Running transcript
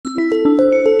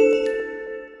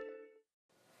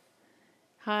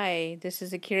Hi, this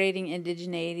is a Curating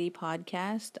Indigeneity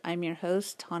podcast. I'm your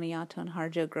host, Tani Aton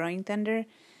Harjo Growing Thunder.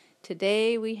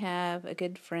 Today we have a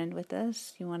good friend with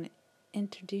us. You want to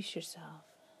introduce yourself?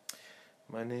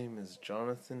 My name is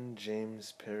Jonathan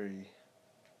James Perry.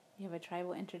 You have a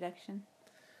tribal introduction?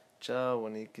 Cha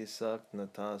wanikisak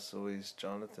natasois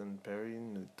Jonathan Perry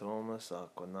nutomas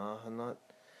akonahanat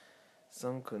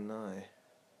sankunai.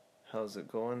 How's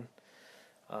it going?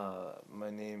 My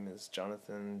name is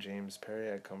Jonathan James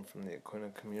Perry. I come from the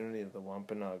Aquinnah community of the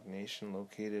Wampanoag Nation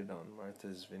located on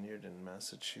Martha's Vineyard in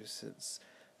Massachusetts,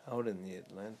 out in the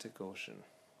Atlantic Ocean.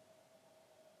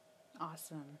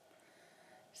 Awesome.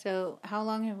 So, how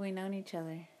long have we known each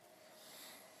other?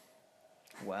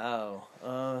 Wow.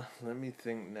 Let me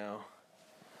think now.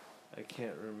 I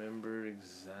can't remember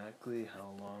exactly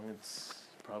how long. It's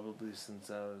probably since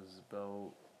I was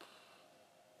about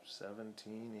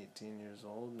 17, 18 years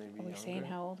old, maybe Are we younger. saying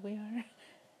how old we are?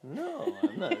 No,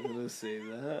 I'm not going to say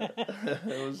that.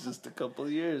 It was just a couple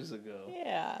years ago.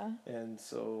 Yeah. And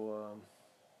so,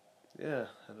 I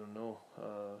don't know.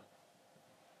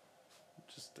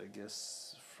 Just, I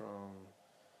guess, from...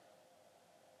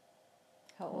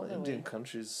 How old are Indian we?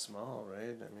 country's small,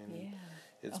 right? I mean,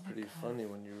 it's pretty funny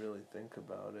when you really think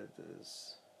about it.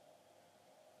 It's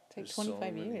like 25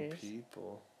 so years. many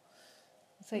people.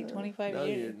 It's like 25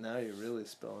 years. Now you're really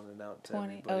spelling it out to 20.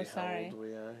 everybody. Oh, sorry. How old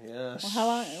we are. Yeah. Well, how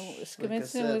long?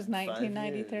 Skimminson was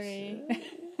 1993.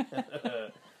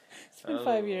 It's been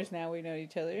 5 years now we know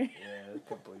each other. Yeah, a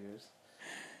couple of years.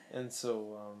 And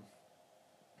so,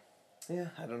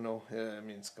 I don't know. Yeah, I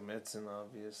mean, Skimminson,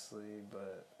 obviously,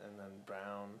 and then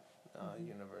Brown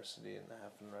University and the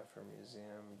Haffenreffer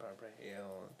Museum, Barbara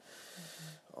Hale, and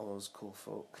all those cool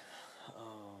folk.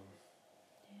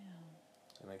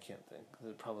 And I can't think. There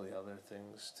are probably other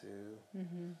things too.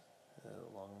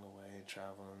 Along the way,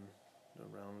 traveling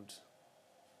around.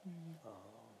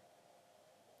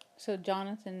 So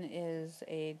Jonathan is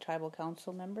a tribal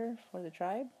council member for the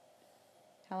tribe.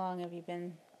 How long have you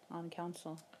been on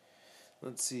council?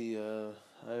 Let's see.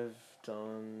 I've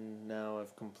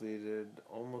completed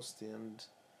almost the end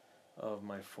of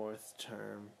my 4th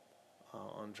term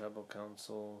on tribal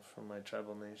council for my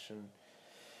tribal nation.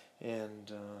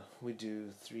 And we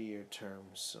do 3-year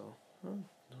terms, so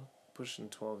pushing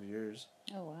 12 years.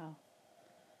 Oh, wow.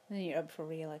 And then you're up for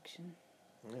re-election.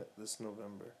 Yeah, this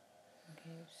November.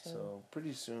 Okay, so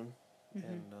pretty soon.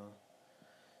 And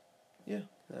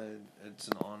it's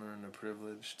an honor and a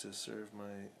privilege to serve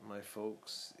my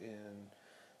folks in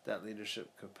that leadership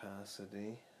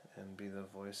capacity and be the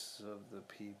voice of the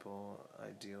people,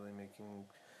 ideally making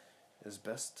as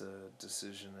best a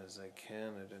decision as I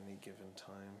can at any given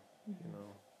time.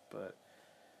 But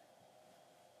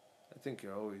I think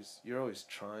you're always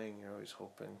trying, you're always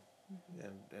hoping,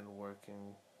 and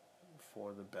working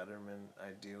for the betterment.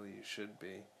 Ideally, you should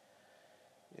be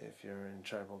if you're in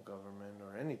tribal government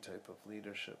or any type of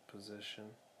leadership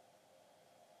position.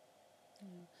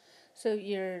 Yeah. So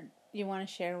you want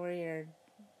to share where your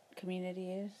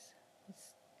community is?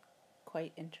 It's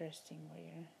quite interesting where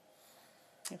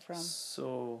you're from.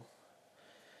 So,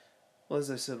 well, as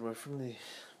I said, we're from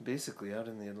basically out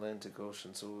in the Atlantic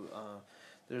Ocean. So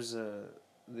there's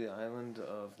the island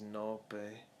of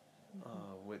Naope,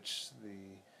 which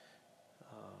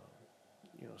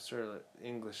sort of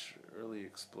English early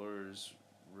explorers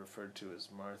referred to as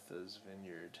Martha's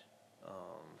Vineyard.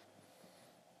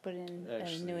 But in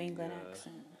a New England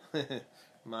accent.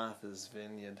 Martha's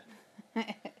Vineyard.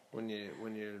 When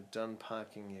you're done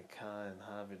parking your car in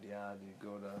Harvard Yard, you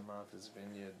go to Martha's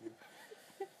Vineyard.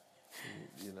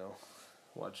 And,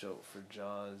 watch out for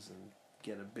jaws and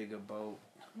get a bigger boat.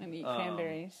 And eat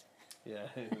cranberries. Yeah,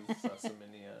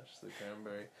 Sassaminiash, the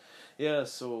cranberry. Yeah,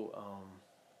 so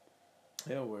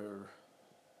we're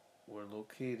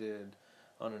located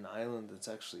on an island that's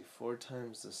actually 4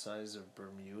 times the size of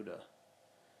Bermuda,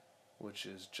 which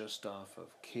is just off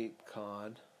of Cape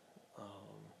Cod,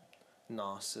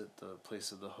 Nauset, the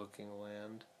place of the hooking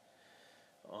land,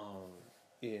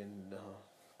 in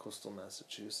coastal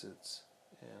Massachusetts.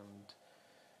 And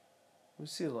we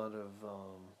see a lot of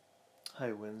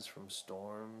high winds from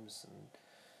storms, and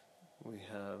we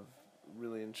have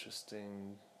really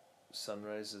interesting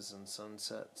sunrises and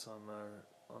sunsets on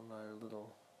our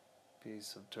little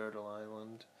piece of Turtle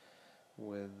Island,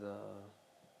 with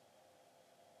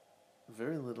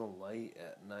very little light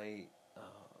at night.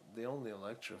 They only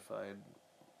electrified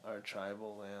our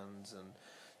tribal lands and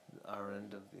our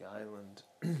end of the island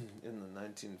in the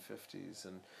 1950s,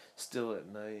 and still at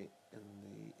night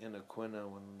in Aquinnah,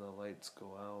 when the lights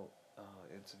go out,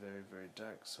 it's very, very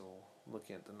dark. So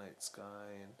looking at the night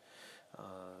sky and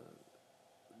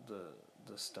the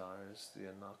the stars, the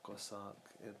Anakosak.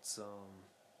 It's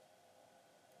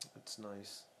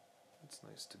nice. It's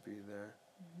nice to be there.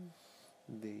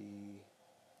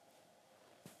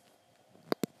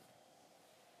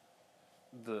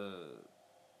 The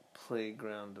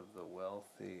playground of the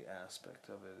wealthy aspect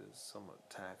of it is somewhat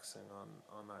taxing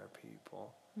on our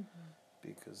people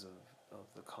because of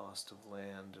the cost of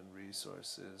land and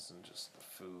resources and just the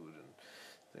food and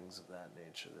things of that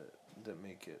nature that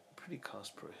make it pretty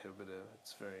cost prohibitive.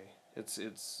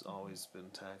 It's always been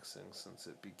taxing since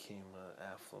it became an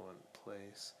affluent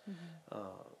place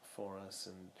for us,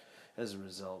 and as a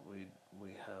result,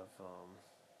 we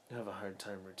have a hard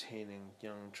time retaining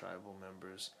young tribal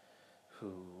members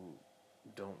who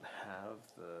don't have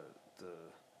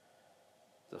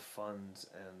the funds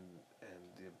and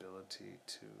the ability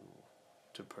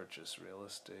to purchase real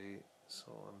estate.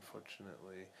 So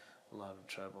unfortunately, a lot of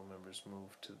tribal members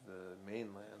move to the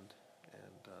mainland,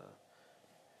 and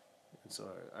so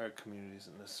our community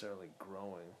isn't necessarily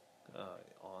growing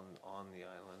on the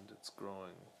island. It's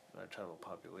growing. Our tribal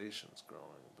population's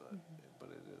growing, but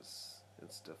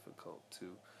it's difficult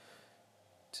to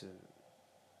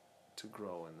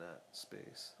grow in that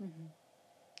space.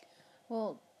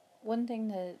 Well, one thing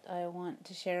that I want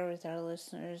to share with our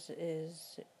listeners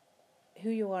is who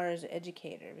you are as an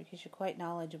educator, because you're quite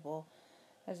knowledgeable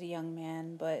as a young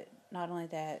man, but not only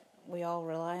that, we all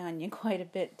rely on you quite a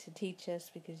bit to teach us,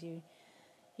 because you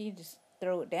just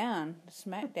throw it down,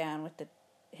 smack down with the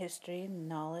history and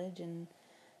knowledge, and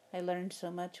I learned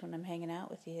so much when I'm hanging out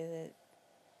with you that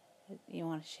you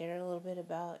want to share a little bit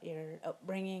about your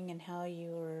upbringing and how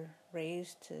you were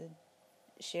raised to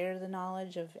share the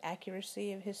knowledge of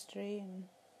accuracy of history. And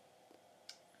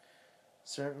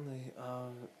certainly,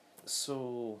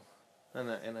 so,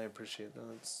 and I appreciate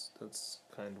that. That's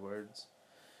kind words.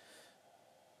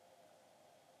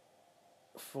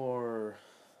 For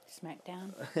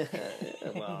Smackdown.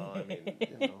 well, I mean,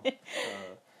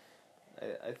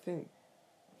 I think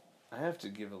I have to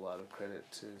give a lot of credit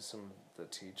to some of the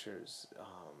teachers,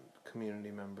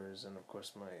 community members, and of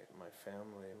course my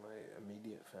family, my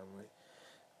immediate family,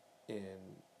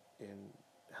 in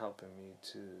helping me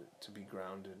to be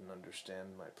grounded and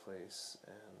understand my place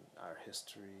and our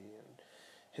history and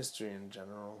history in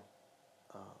general.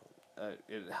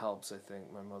 It helps, I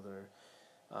think. My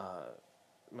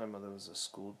mother was a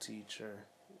school teacher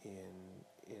in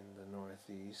the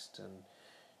Northeast, and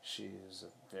she is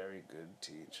a very good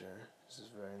teacher.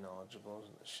 She's very knowledgeable.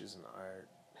 She's an art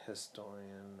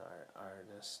historian,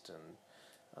 artist, and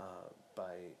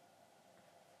by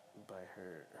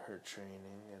her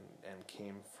training and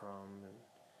came from, and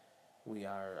we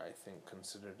are, I think,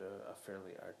 considered a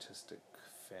fairly artistic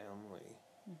family,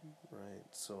 right?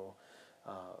 So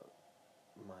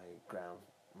my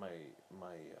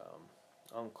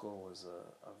uncle was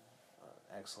a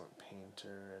excellent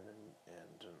painter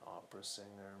and an opera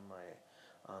singer. My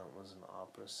aunt was an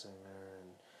opera singer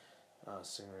and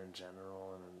singer in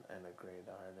general, and a great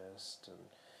artist. And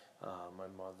my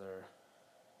mother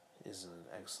is an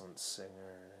excellent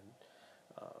singer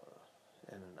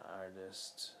and an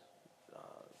artist.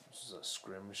 She's a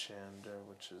scrimshander,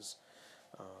 which is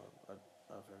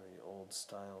a very old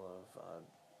style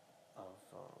of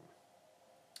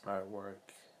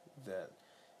artwork that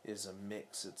is a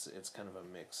mix. It's kind of a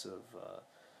mix of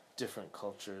different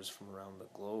cultures from around the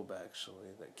globe,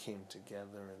 actually, that came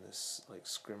together in this like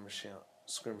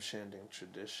scrimshanding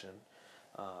tradition,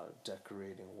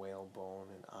 decorating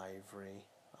whalebone and ivory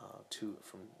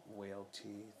from whale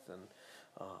teeth and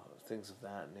things of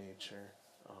that nature,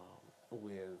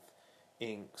 with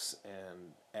inks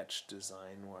and etched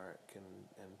design work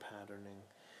and patterning,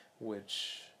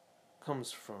 which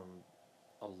comes from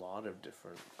a lot of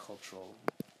different cultural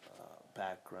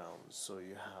backgrounds. So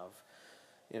you have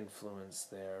influence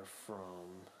there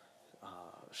from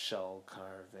shell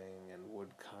carving and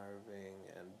wood carving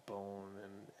and bone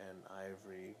and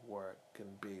ivory work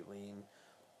and baleen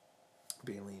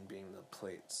being the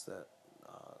plates that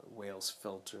whales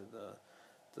filter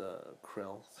the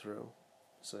krill through.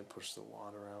 So they push the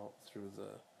water out through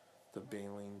the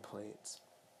baleen plates.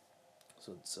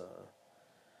 So it's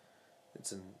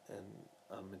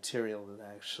a material that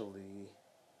actually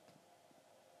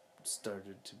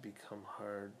started to become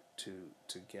hard to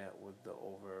get with the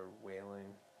over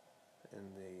whaling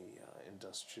in the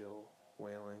industrial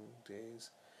whaling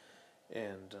days,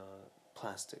 and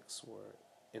plastics were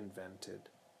invented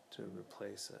to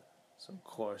replace it. So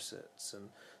corsets and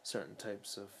certain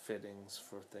types of fittings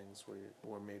for things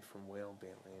were made from whale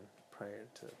baleen prior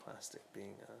to plastic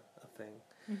being a thing.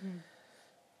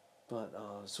 But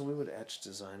so we would etch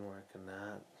design work in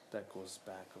that, that goes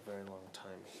back a very long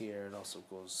time here. It also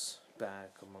goes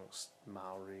back amongst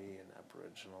Maori and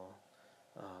Aboriginal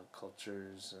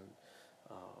cultures and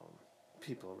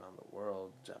people around the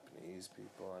world, Japanese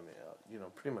people. I mean,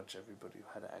 pretty much everybody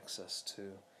who had access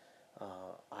to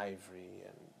ivory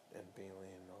and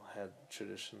baleen all had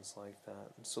traditions like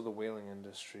that. And so the whaling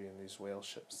industry and these whale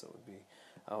ships that would be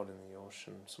out in the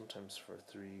ocean, sometimes for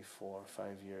 3, 4,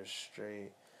 5 years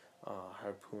straight,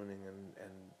 harpooning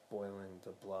and boiling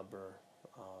the blubber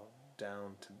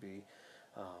down to be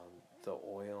the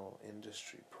oil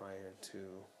industry prior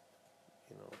to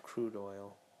crude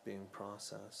oil being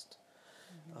processed.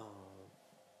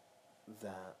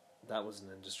 That was an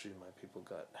industry my people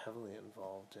got heavily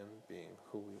involved in, being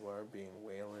who we were, being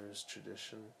whalers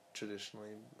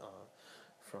traditionally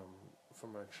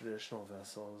from our traditional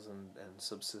vessels and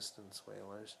subsistence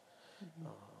whalers.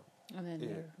 And then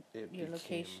your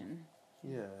location.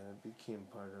 Yeah, it became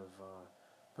part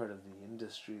of the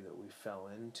industry that we fell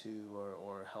into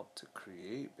or helped to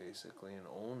create, basically, and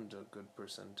owned a good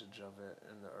percentage of it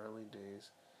in the early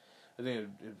days. I think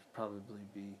it'd probably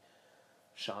be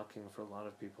shocking for a lot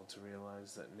of people to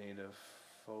realize that Native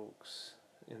folks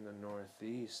in the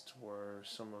Northeast were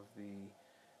some of the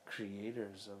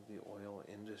creators of the oil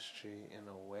industry in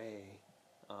a way,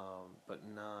 but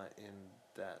not in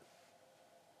that,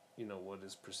 what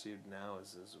is perceived now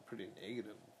as a pretty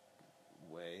negative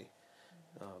way,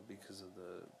 because of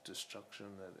the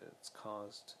destruction that it's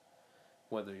caused.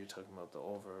 Whether you're talking about the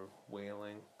over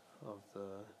whaling of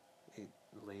the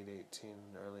late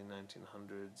early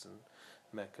 1900s and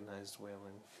mechanized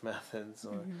whaling methods,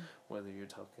 or whether you're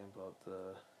talking about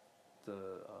the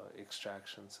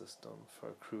extraction system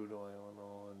for crude oil and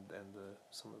all, and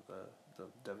some of the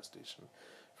devastation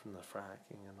from the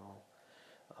fracking and all.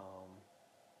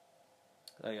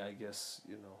 I guess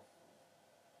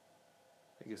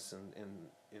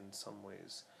in some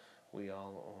ways we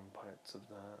all own parts of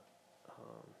that.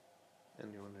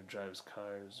 Anyone who drives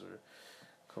cars or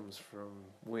comes from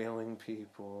whaling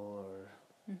people or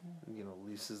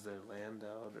leases their land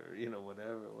out or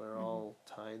whatever, we're all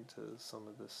tied to some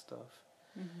of this stuff.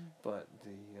 But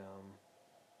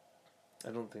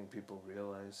I don't think people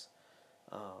realize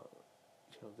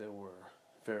there were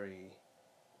very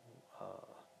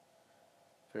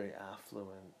very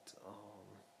affluent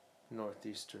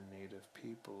northeastern native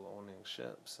people owning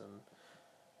ships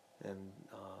and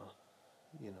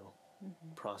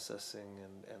processing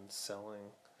and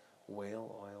selling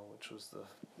whale oil, which was the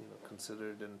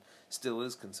considered and still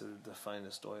is considered the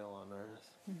finest oil on earth.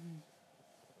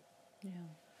 Yeah.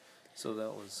 So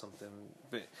that was something.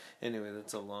 But anyway,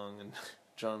 that's a long and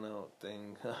drawn out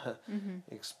thing,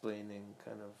 explaining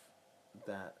kind of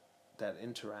that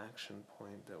interaction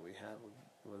point that we had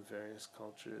with various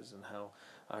cultures and how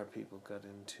our people got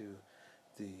into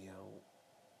the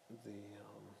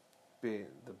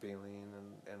baleen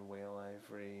and whale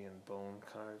ivory and bone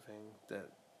carving that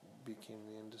became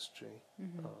the industry,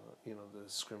 the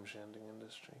scrimshanding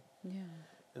industry. Yeah.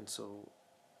 And so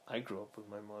I grew up with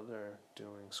my mother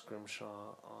doing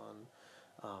scrimshaw on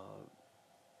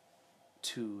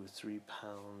 2-3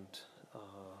 pound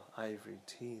ivory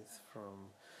teeth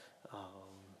from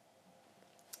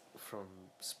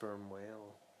sperm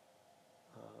whale,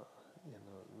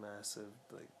 massive,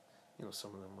 like,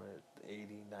 some of them were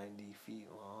 80-90 feet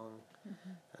long.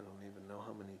 I don't even know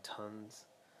how many tons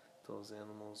those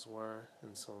animals were.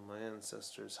 And so my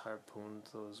ancestors harpooned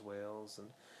those whales and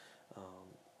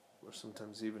or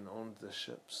sometimes even owned the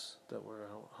ships that were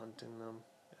out hunting them,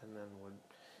 and then would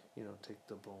take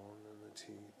the bone and the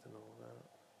teeth and all that.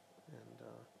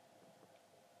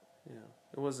 And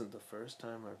it wasn't the first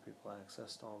time our people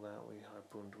accessed all that. We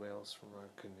harpooned whales from our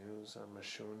canoes, our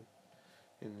mashoon,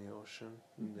 in the ocean.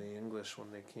 The English,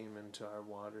 when they came into our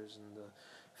waters in the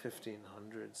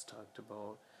 1500s, talked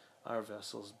about our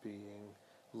vessels being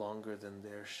longer than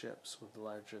their ships with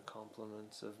larger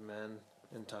complements of men,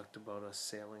 and talked about us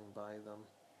sailing by them.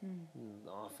 And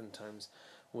oftentimes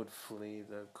would flee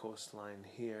the coastline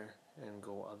here and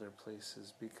go other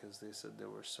places because they said there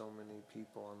were so many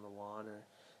people on the water,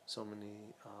 so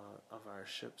many of our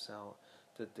ships out,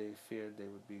 that they feared they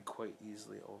would be quite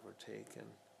easily overtaken.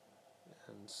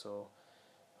 And so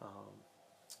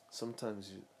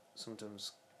sometimes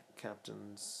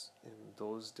captains in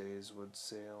those days would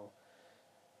sail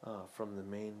from the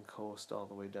Maine coast all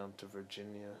the way down to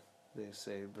Virginia, they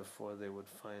say, before they would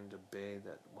find a bay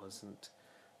that wasn't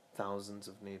thousands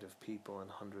of native people and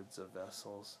hundreds of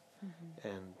vessels.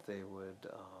 And they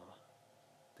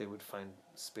would find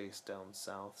space down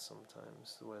south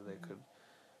sometimes where they could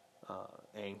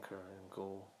anchor and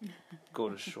go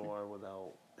to shore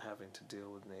without having to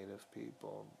deal with Native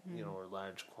people, you know, or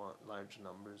large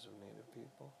numbers of Native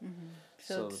people.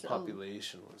 So the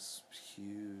population was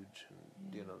huge,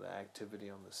 and you know, the activity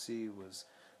on the sea was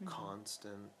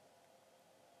constant.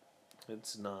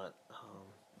 It's not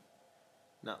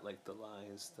like the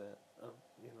lies that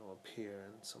you know, appear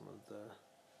in some of the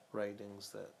writings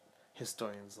that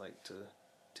historians like to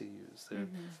use.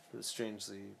 They're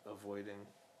strangely avoiding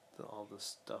all the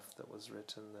stuff that was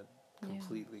written that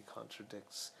completely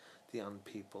contradicts the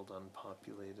unpeopled,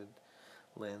 unpopulated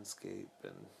landscape,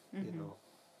 and you know,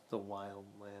 the wild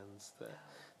lands that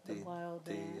they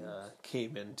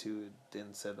came into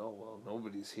and said, oh well,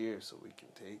 nobody's here, so we can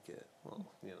take it. Well,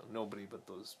 you know, nobody but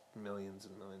those millions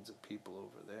and millions of people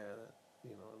over there that,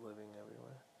 you know, are living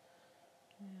everywhere.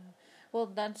 Yeah. Well,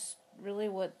 that's really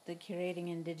what the Curating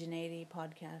Indigeneity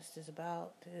podcast is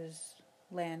about, is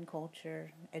land,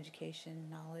 culture, education,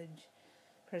 knowledge,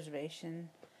 preservation.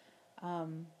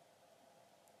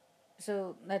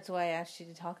 So that's why I asked you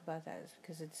to talk about that, is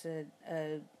because it's a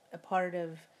part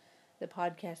of the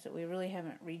podcast that we really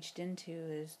haven't reached into,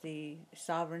 is the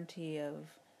sovereignty of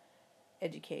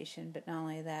education. But not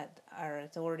only that, our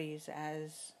authorities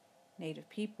as Native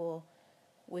people,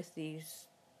 with these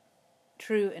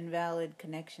true and valid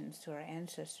connections to our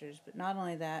ancestors, but not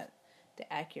only that,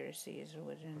 the accuracy is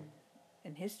written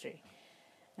in history.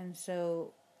 And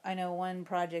so I know one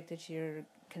project that you're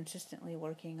consistently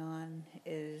working on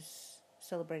is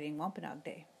celebrating Wampanoag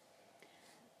Day.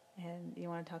 And you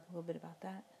want to talk a little bit about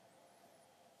that?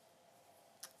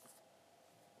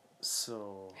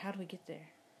 So how do we get there?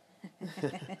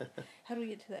 How do we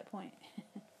get to that point?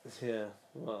 Yeah,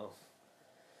 well,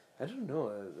 I don't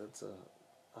know. That's a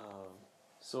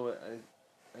so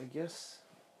I guess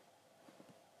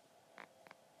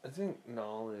I think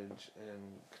knowledge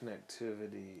and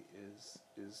connectivity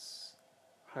is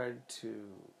hard to.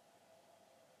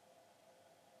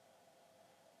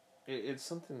 It's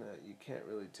something that you can't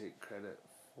really take credit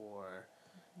for.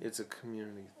 It's a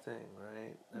community thing,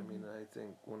 right? I mean, I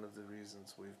think one of the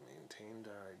reasons we've maintained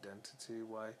our identity,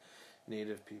 why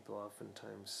Native people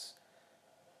oftentimes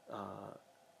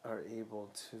are able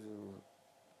to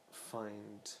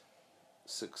find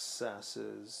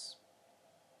successes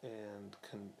and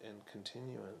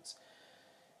continuance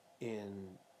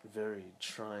in very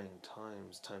trying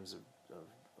times of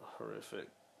horrific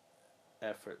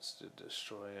efforts to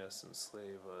destroy us,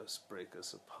 enslave us, break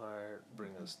us apart,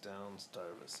 bring us down,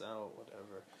 starve us out,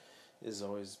 whatever, it's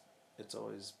always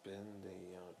been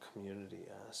the community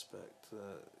aspect,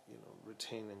 the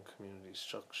retaining community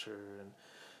structure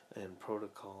and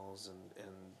protocols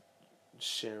and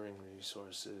sharing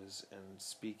resources and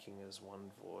speaking as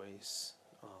one voice,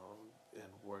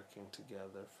 and working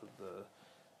together for the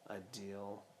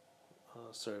ideal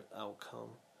sort of outcome.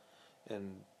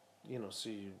 And so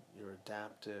you're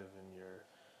adaptive, and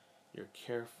you're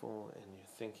careful, and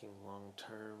you're thinking long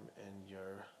term, and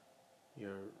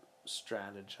you're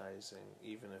strategizing,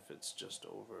 even if it's just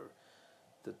over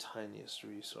the tiniest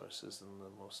resources in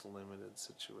the most limited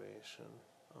situation.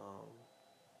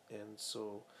 And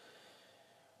so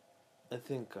I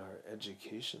think our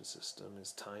education system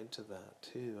is tied to that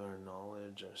too. Our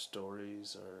knowledge, our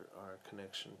stories, our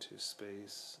connection to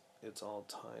space, it's all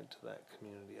tied to that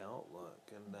community outlook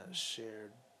and that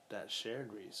shared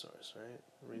resource, right?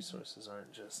 Resources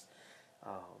aren't just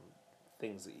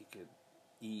things that you could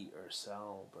eat or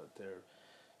sell, but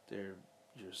they're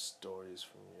your stories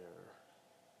from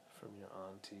your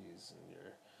aunties and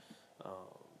your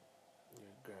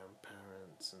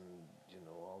grandparents, and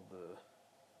all the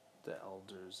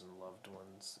elders and loved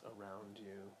ones around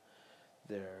you.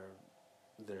 They're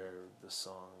the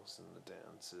songs and the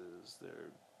dances.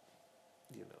 They're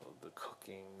the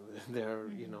cooking. They're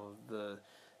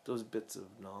those bits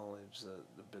of knowledge,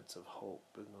 the bits of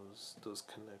hope, and those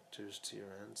connectors to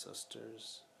your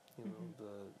ancestors.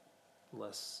 The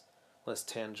less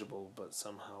tangible, but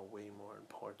somehow way more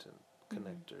important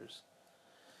connectors.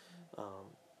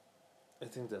 I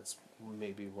think that's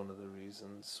maybe one of the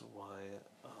reasons why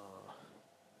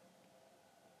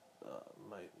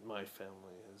my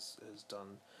family has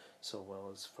done so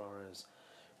well as far as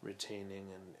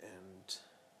retaining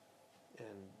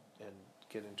and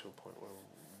getting to a point where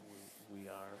we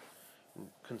are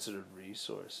considered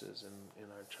resources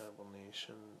in our tribal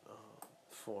nation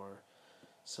for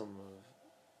some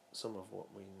of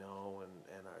what we know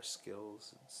and our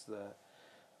skills. It's that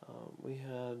we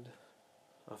had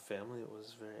a family that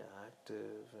was very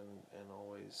active and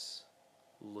always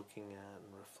looking at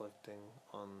and reflecting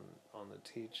on the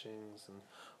teachings, and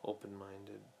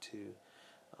open-minded to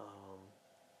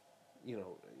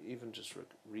even just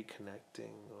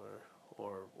reconnecting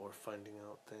or finding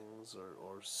out things,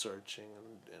 or searching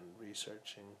and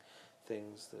researching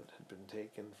things that had been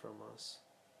taken from us.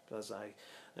 Because I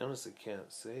honestly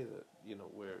can't say that,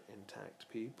 we're intact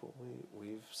people.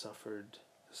 We've suffered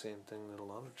the same thing that a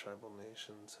lot of tribal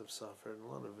nations have suffered, and a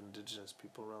lot of indigenous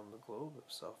people around the globe have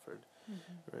suffered,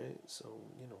 right? So,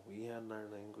 we had our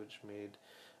language made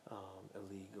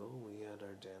illegal. We had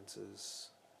our dances,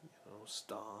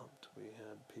 stopped. We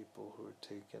had people who were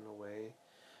taken away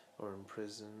or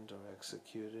imprisoned or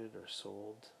executed or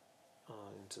sold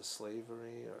into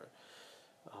slavery, or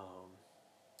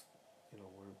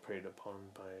were preyed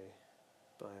upon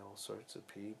by all sorts of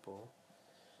people.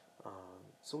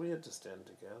 So we had to stand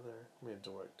together. We had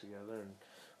to work together, and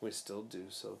we still do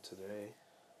so today.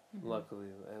 Luckily,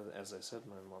 as I said,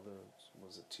 my mother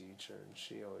was a teacher, and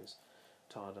she always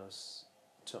taught us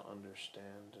to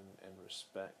understand and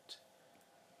respect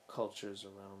cultures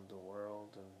around the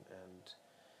world, and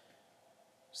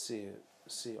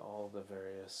see all the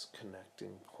various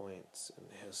connecting points in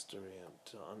history, and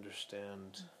to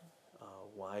understand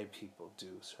why people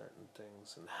do certain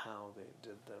things and how they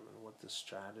did them, and what the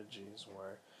strategies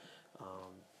were.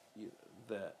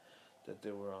 That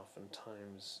there were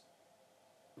oftentimes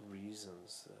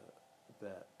reasons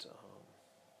that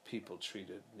people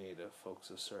treated Native folks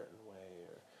a certain way,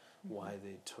 or why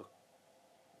they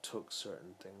took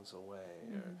certain things away,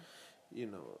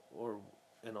 or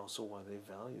and also why they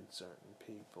valued certain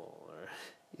people, or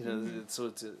it's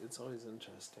always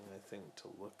interesting, I think, to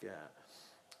look at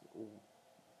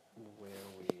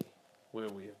where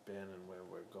we have been and where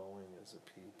we're going as a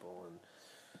people, and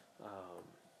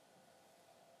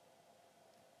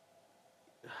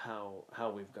how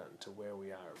we've gotten to where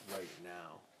we are right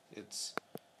now. It's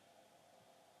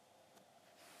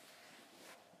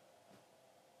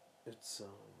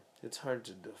hard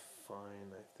to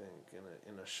define, I think,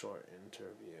 in a short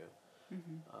interview.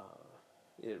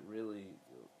 It really,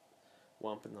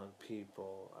 Wampanoag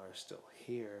people are still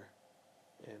here,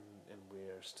 and we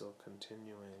are still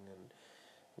continuing, and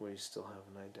we still have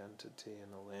an identity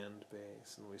and a land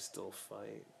base, and we still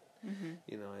fight.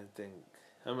 I think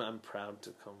I'm proud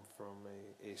to come from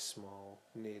a small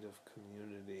Native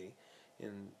community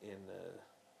in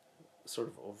a sort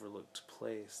of overlooked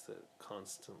place that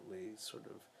constantly sort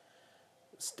of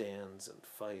stands and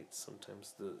fights,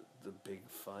 sometimes the big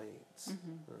fights.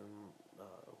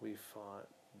 We fought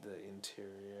the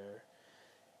interior,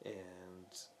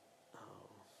 and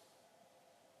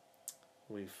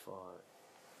we fought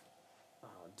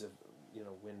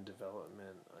wind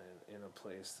development in a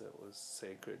place that was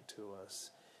sacred to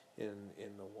us in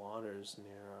the waters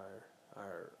near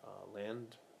our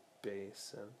land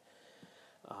base, and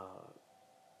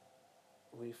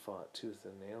we fought tooth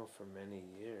and nail for many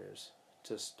years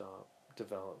to stop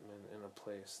development in a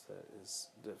place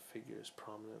that figures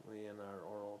prominently in our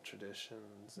oral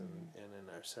traditions and in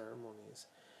our ceremonies.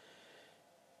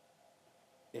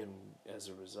 And as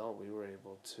a result,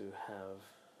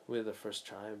 we're the first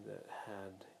tribe that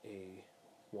had a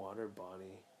water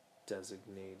body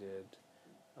designated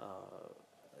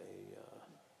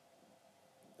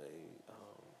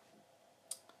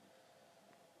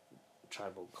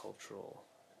tribal cultural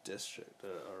district,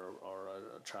 or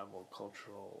a tribal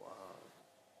cultural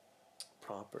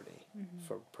property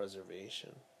for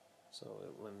preservation. So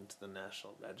it went into the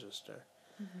National Register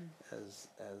as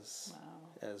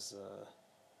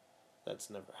that's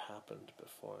never happened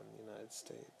before in the United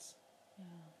States. Yeah.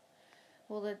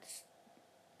 Well, it's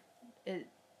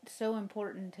so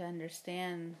important to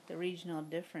understand the regional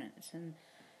difference, and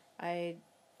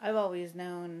I've always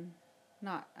known,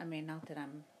 not that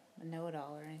I'm a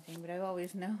know-it-all or anything, but I've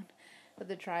always known of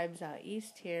the tribes out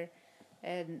east here,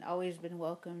 and always been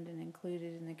welcomed and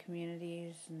included in the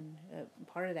communities, and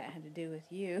part of that had to do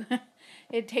with you.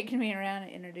 It had taken me around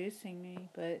and introducing me,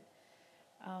 but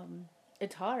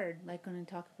it's hard, like when I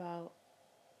talk about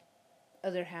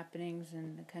other happenings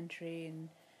in the country and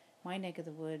my neck of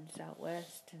the woods out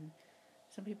west, and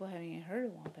some people haven't even heard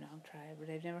of Wampanoag tribe, or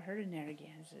they've never heard of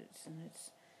Narragansetts, and it's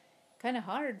kind of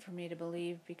hard for me to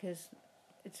believe, because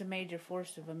it's a major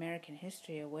force of American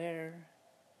history of where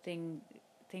things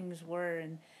were.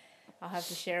 And I'll have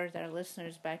to share with our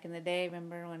listeners, back in the day,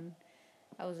 remember when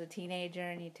I was a teenager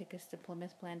and you took us to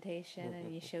Plymouth Plantation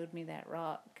and you showed me that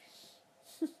rock.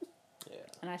 Yeah.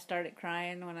 And I started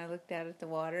crying when I looked out at the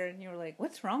water, and you were like,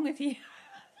 "What's wrong with you?"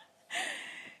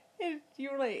 And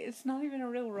you were like, "It's not even a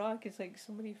real rock. It's like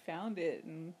somebody found it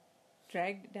and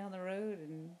dragged it down the road."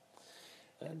 And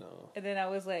I know. And then I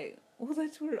was like, "Well,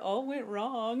 that's where it all went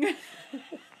wrong."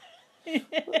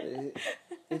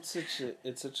 It's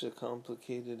such a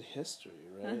complicated history,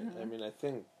 right? I mean, I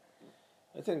think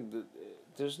I think that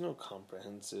there's no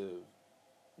comprehensive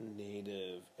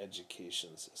native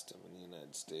education system in the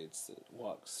United States that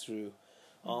walks through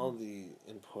all the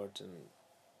important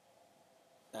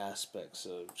aspects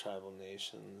of tribal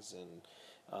nations and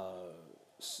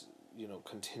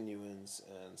continuance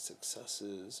and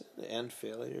successes and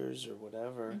failures or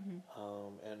whatever,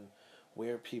 and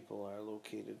where people are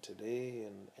located today,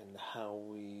 and how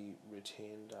we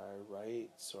retained our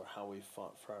rights or how we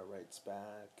fought for our rights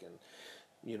back, and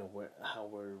how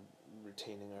we're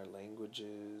retaining our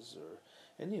languages or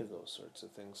any of those sorts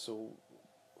of things. So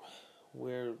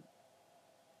we're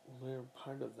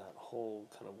part of that whole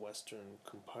kind of Western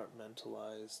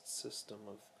compartmentalized system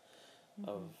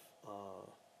of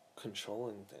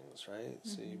controlling things, right?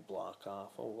 So you block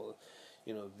off,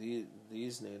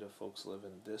 these Native folks live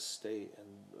in this state,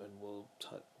 and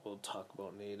we'll talk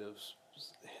about Natives'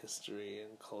 history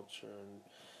and culture and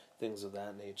things of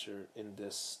that nature in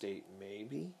this state,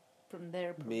 maybe. From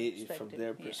their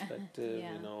perspective,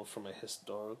 yeah. From a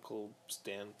historical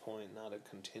standpoint, not a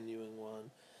continuing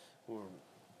one. We're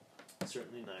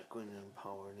certainly not going to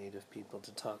empower Native people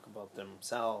to talk about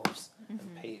themselves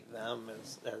and paint them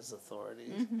as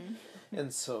authorities.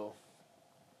 And so,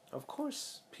 of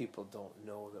course, people don't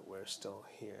know that we're still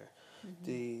here.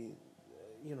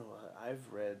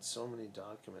 I've read so many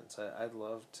documents. I'd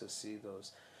love to see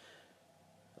those.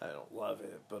 I don't love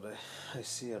it, but I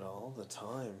see it all the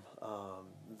time.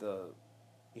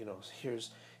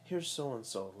 Here's so and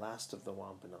so, last of the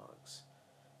Wampanoags,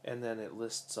 and then it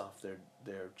lists off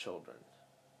their children,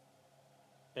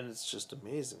 and it's just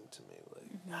amazing to me.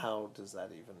 Like, how does that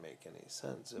even make any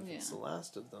sense? If it's the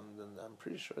last of them, then I'm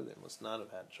pretty sure they must not have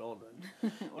had children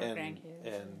or grandkids,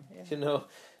 and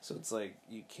so it's like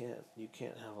you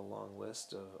can't have a long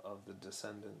list of the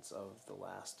descendants of the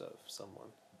last of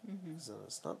someone. Because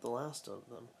it's not the last of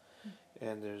them.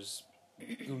 And there's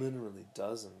literally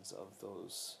dozens of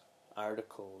those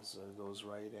articles or those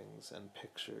writings and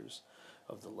pictures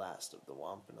of the last of the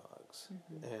Wampanoags.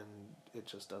 And it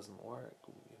just doesn't work.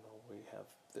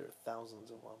 There are thousands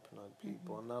of Wampanoag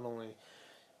people, and not only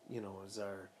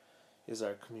is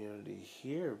our community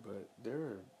here, but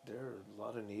there are a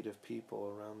lot of Native people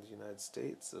around the United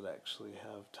States that actually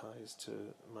have ties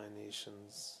to my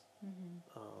nation's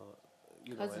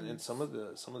and some of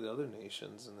the other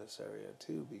nations in this area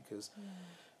too, because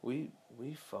we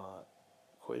fought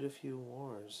quite a few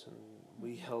wars, and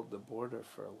we held the border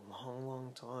for a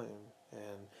long time,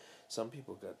 and some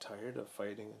people got tired of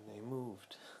fighting and they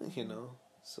moved.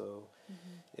 So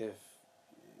if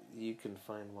you can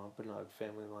find Wampanoag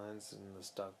family lines in the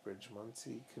Stockbridge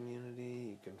Munsee community,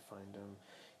 you can find them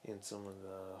in some of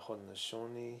the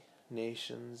Haudenosaunee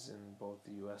nations in both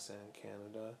the U.S. and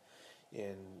Canada,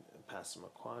 in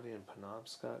Passamaquoddy and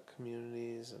Penobscot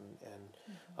communities, and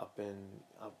up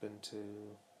into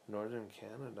northern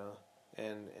Canada,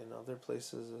 and in other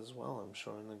places as well, I'm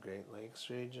sure in the Great Lakes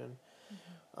region.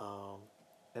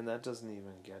 And that doesn't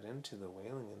even get into the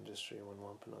whaling industry, when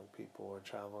Wampanoag people were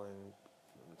traveling,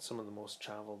 some of the most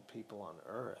traveled people on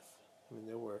Earth. I mean,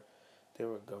 they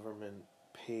were government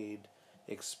paid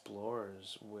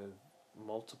explorers with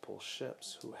multiple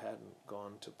ships who hadn't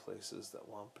gone to places that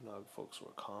Wampanoag folks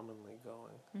were commonly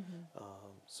going.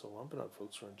 So Wampanoag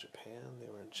folks were in Japan, they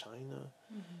were in China,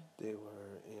 they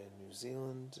were in New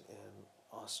Zealand and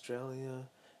Australia,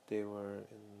 they were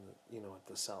at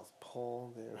the South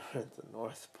Pole, they were at the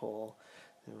North Pole,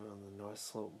 they were on the North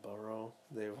Slope Burrow,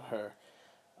 they're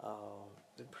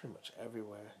pretty much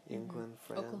everywhere. England,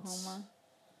 France, Oklahoma.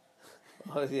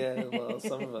 Oh yeah, well,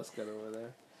 some of us got over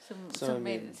there. Some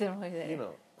made it some way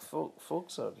there.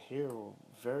 Folks out here were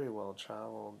very well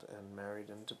traveled and married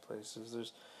into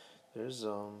places. There's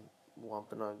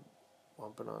Wampanoag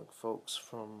folks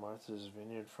from Martha's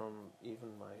Vineyard, from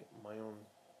even my own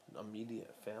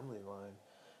immediate family line,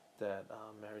 that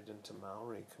married into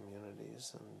Maori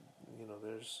communities, and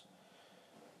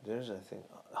there's I think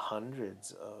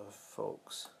hundreds of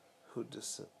folks who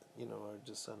are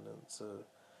descendants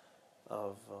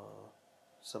of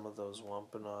some of those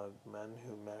Wampanoag men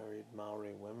who married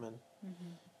Maori women,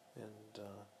 and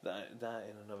that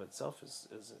in and of itself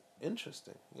is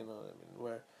interesting.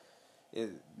 Where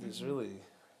there's really,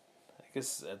 I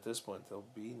guess at this point there'll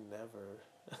be never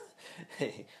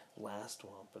a last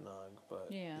Wampanoag, but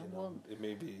it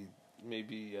may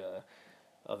be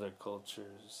other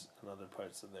cultures and other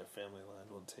parts of their family line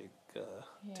will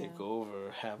take over,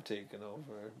 have taken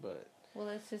over, but. Well,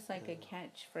 it's just like a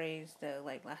catchphrase, though,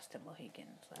 like last of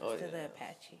Mohicans, last of the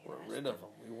Apache. We're rid of them.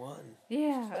 We won.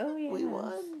 Yeah. Oh yeah. We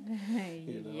won.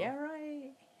 Yeah.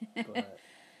 Right. But,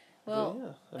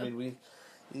 well, yeah. I mean,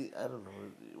 I don't know.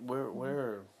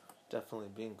 We're definitely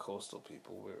being coastal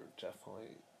people, we're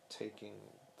definitely taking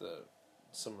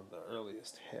some of the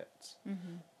earliest hits.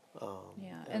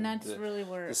 Yeah, and that's really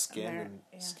where the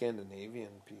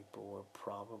Scandinavian people were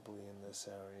probably in this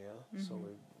area. So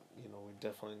we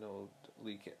definitely know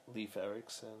Leif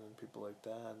Erikson and people like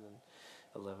that, and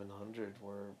 1100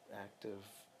 were active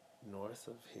north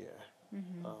of here.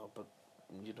 But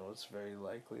it's very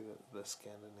likely that the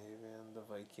Scandinavian, the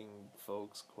Viking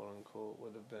folks, quote unquote,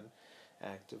 would have been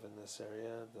active in this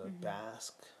area. The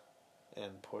Basque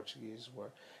and Portuguese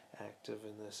were active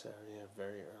in this area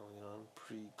very early on,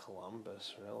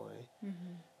 pre-Columbus, really.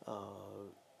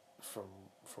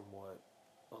 From what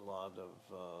a lot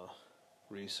of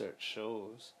research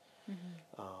shows,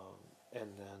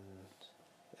 and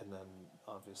then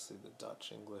obviously the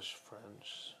Dutch, English,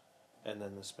 French, and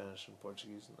then the Spanish and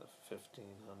Portuguese in the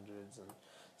 1500s and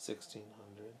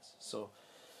 1600s. So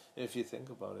if you think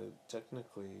about it,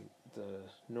 technically the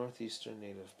northeastern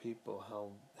native people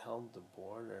held the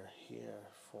border here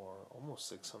for almost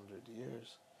 600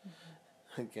 years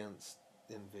against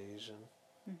invasion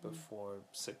before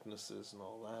sicknesses and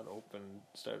all that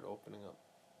started opening up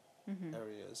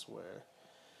areas where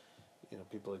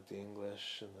people like the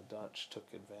English and the Dutch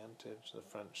took advantage, the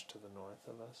French to the north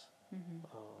of us.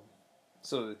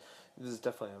 So there's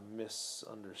definitely a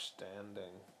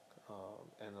misunderstanding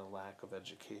and a lack of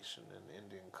education in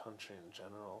Indian country in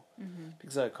general,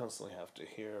 because I constantly have to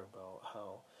hear about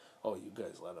how, you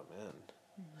guys let them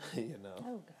in,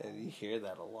 and you hear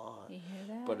that a lot. You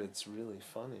hear that? But it's really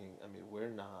funny. I mean,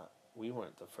 we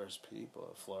weren't the first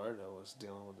people. Florida was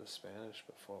dealing with the Spanish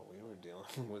before we were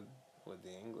dealing with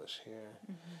the English here,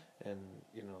 and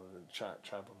the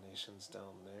tribal nations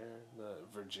down there. The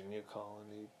Virginia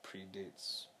colony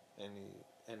predates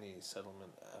any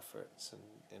settlement efforts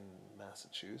in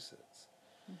Massachusetts.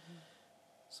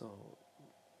 So,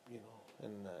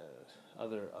 and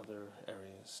other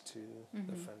areas too.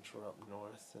 The French were up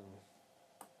north and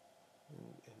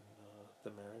in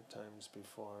the Maritimes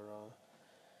before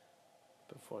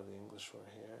the English were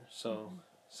here. So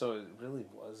it really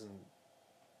wasn't.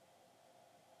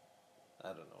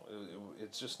 I don't know.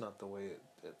 It's just not the way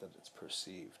that it's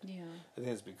perceived. Yeah. I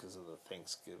think it's because of the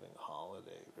Thanksgiving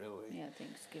holiday, really. Yeah,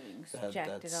 Thanksgiving's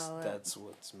jacked it all up. That's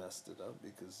what's messed it up,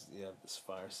 because you have this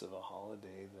farce of a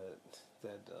holiday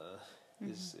that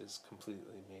is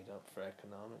completely made up for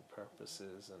economic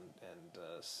purposes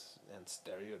and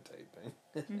stereotyping.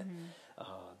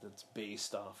 That's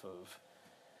based off of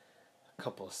a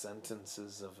couple of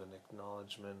sentences of an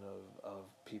acknowledgement of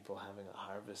people having a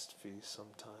harvest feast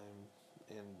sometime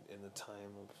in the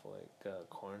time of like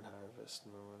corn harvest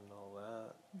moon and all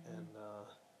that, and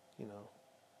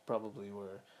probably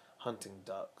were hunting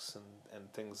ducks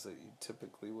and things that you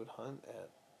typically would hunt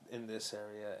in this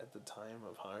area at the time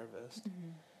of harvest.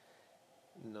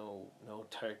 No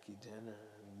turkey dinner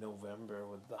in November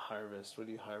with the harvest. What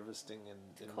are you harvesting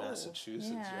in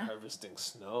Massachusetts? Yeah. You're harvesting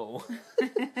snow.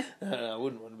 I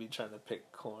wouldn't want to be trying to pick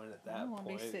corn at that point. I won't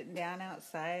be sitting down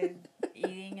outside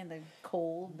eating in the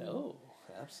cold. No,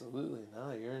 absolutely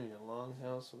not. You're in your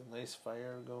longhouse with a nice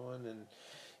fire going and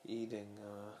eating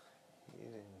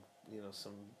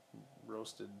some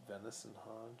roasted venison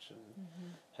haunch and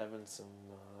having some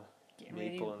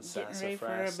maple and sassafras getting ready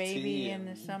for a baby in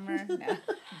the summer. No.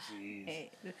 Jeez.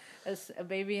 Hey, a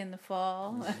baby in the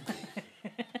fall.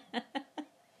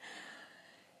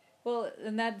 Well,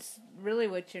 and that's really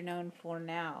what you're known for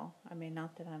now. I mean,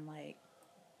 not that I'm like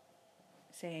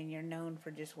saying you're known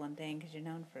for just one thing, because you're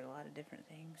known for a lot of different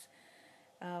things.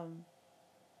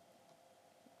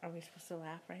 Are we supposed to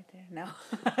laugh right there? No.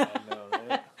 I know,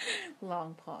 right?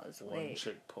 Long pause. One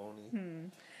trick pony.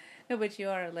 No, but you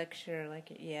are a lecturer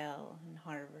like at Yale and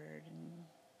Harvard and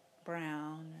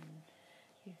Brown, and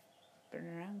you've been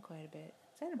around quite a bit.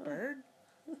 Is that a bird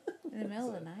in the middle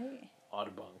of the night?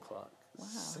 Audubon clock. Wow.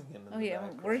 Singing in Oh the yeah,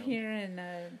 background. we're here in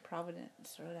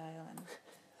Providence, Rhode Island,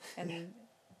 and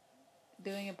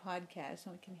doing a podcast,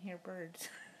 and we can hear birds.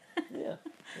 Yeah,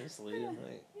 it's late at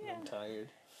night. Yeah. I'm tired.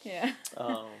 Yeah.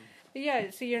 But yeah,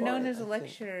 so you're known as a I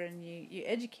lecturer, and you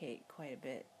educate quite a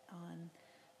bit on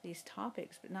these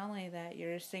topics. But not only that,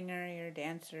 you're a singer, you're a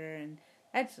dancer, and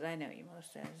that's what I know you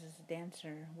most as, is a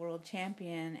dancer, world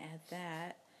champion at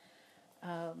that.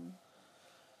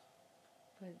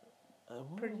 But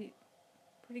pretty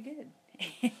good.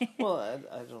 Well,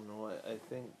 I don't know. I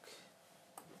think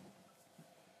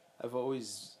I've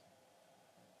always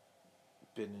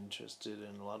been interested,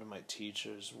 and a lot of my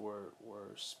teachers were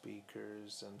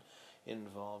speakers and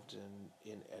involved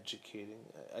in educating.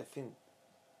 I think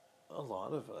a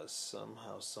lot of us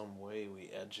somehow, some way, we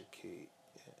educate,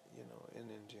 in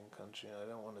Indian country. I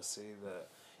don't want to say that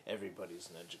everybody's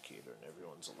an educator and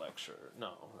everyone's a lecturer.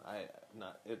 No,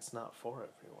 it's not for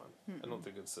everyone. Mm-mm. I don't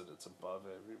think it's that it's above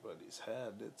everybody's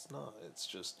head. It's not. It's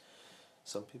just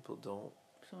some people don't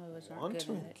Some of us aren't want good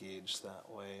to at it. engage that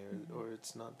way, or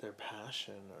it's not their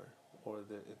passion, or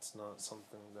that it's not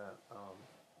something that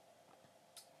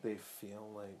they feel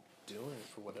like doing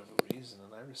for whatever reason,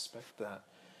 and I respect that.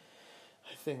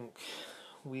 I think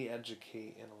we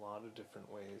educate in a lot of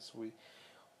different ways.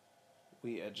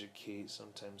 We educate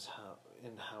sometimes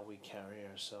how we carry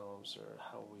ourselves or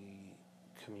how we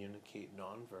communicate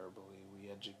non-verbally.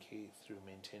 We educate through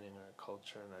maintaining our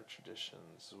culture and our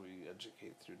traditions. We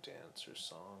educate through dance or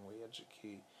song. We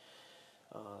educate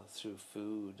through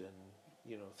food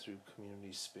and through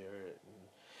community spirit. And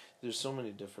there's so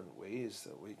many different ways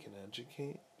that we can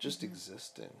educate. Just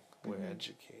existing, we're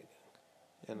educating.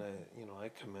 And I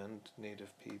commend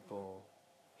Native people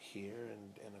here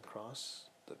and across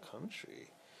the country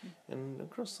and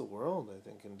across the world. I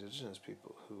think Indigenous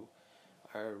people who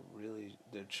are really,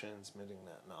 they're transmitting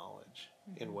that knowledge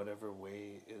in whatever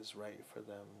way is right for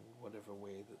them, whatever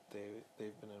way that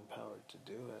they've been empowered to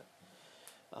do it.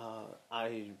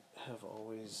 I have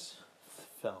always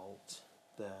felt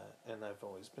that, and I've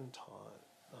always been taught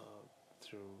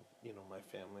through my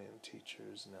family and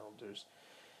teachers and elders,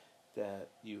 that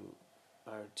you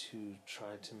are to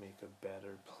try to make a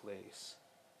better place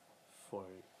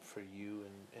for you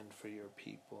and for your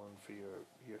people and for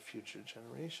your future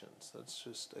generations. That's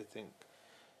just, I think,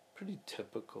 pretty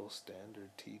typical standard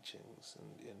teachings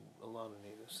in a lot of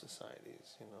Native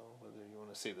societies, whether you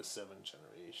want to say the 7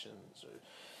 generations or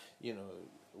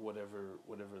whatever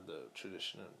the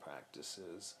tradition and practice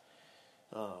is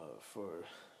for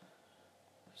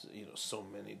so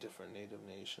many different Native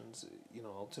nations.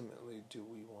 Ultimately, do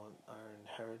we want our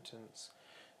inheritance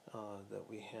that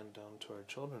we hand down to our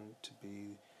children to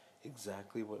be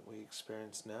exactly what we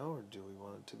experience now, or do we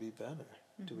want it to be better?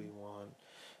 Do we want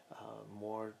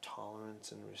more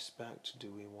tolerance and respect?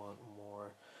 Do we want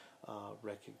more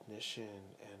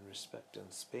recognition and respect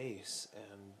and space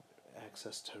and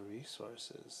access to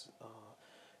resources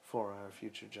for our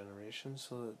future generations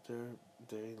so that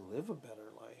they live a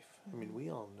better life? I mean, we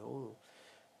all know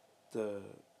the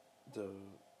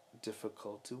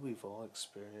difficulty. We've all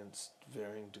experienced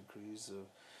varying degrees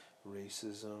of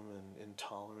racism and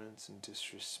intolerance and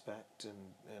disrespect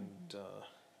and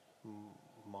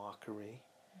mockery.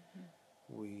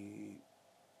 We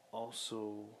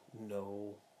also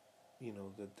know,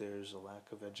 that there's a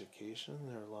lack of education.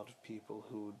 There are a lot of people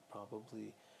who would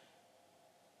probably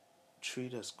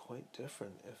treat us quite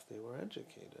different if they were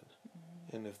educated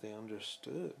and if they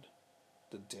understood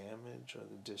the damage or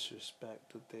the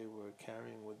disrespect that they were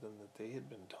carrying with them, that they had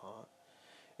been taught,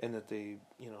 and that they,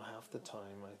 half the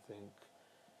time, I think,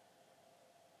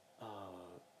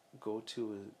 go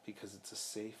to it because it's a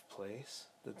safe place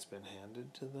that's been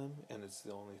handed to them, and it's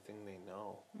the only thing they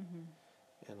know.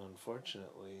 And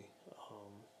unfortunately,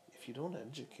 if you don't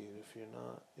educate,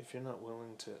 if you're not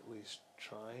willing to at least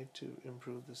try to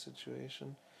improve the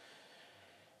situation,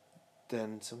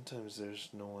 then sometimes there's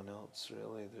no one else,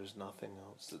 really. There's nothing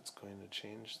else that's going to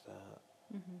change that.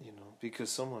 Because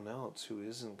someone else who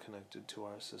isn't connected to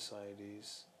our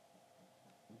societies,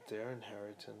 their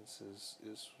inheritance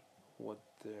is what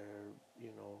their,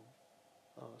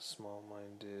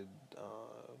 small-minded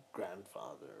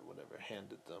grandfather or whatever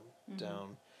handed them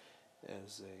down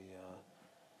as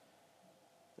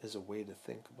a way to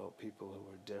think about people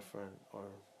who are different,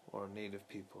 or Native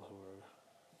people who are,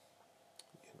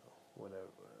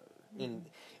 whatever.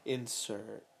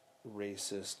 Insert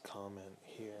racist comment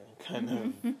here,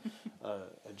 kind of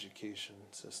education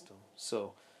system.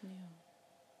 So,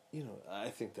 I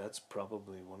think that's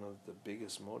probably one of the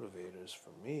biggest motivators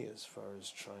for me as far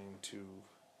as trying to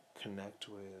connect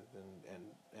with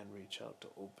and reach out to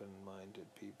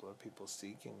open-minded people, or people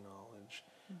seeking knowledge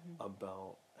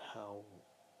about how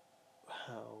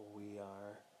we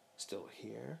are still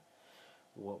here,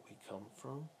 what we come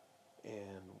from,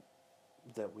 and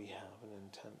that we have an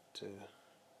intent to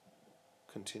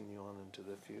continue on into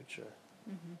the future,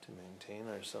 to maintain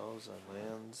ourselves, our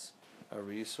lands, our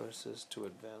resources, to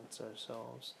advance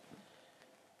ourselves,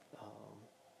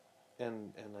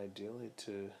 and ideally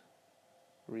to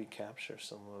recapture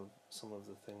some of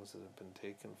the things that have been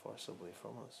taken forcibly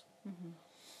from us.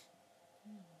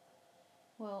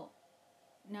 Well,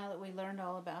 now that we learned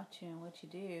all about you and what you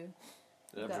do,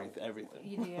 Everything.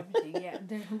 You do everything. Yeah,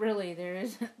 there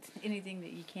isn't anything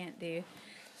that you can't do.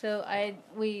 So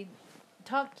we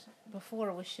talked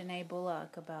before with Shanae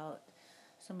Bullock about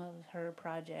some of her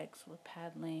projects with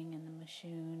paddling and the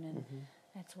Machoon, and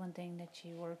that's one thing that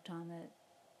you worked on that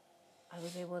I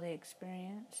was able to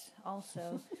experience.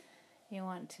 Also, you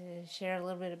want to share a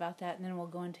little bit about that, and then we'll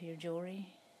go into your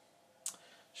jewelry.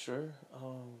 Sure.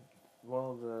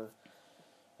 Well,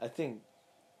 I think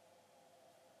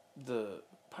the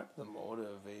part of the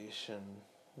motivation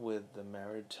with the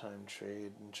maritime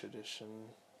trade and tradition,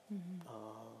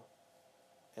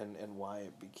 and why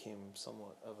it became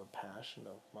somewhat of a passion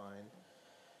of mine,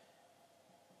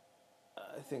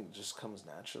 I think just comes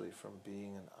naturally from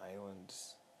being an island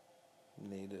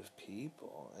native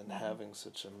people and having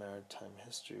such a maritime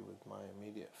history with my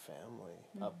immediate family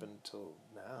up until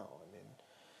now. I mean,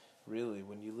 really,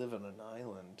 when you live on an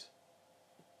island,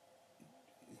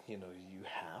 you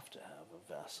have to have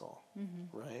a vessel,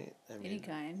 right? I mean, any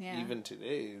kind, yeah. Even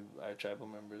today, our tribal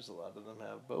members, a lot of them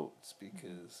have boats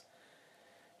because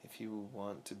if you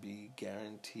want to be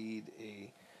guaranteed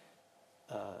a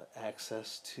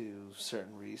access to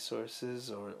certain resources,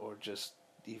 or just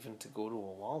even to go to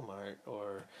a Walmart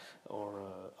or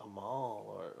a mall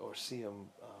or see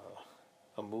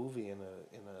a movie in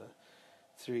a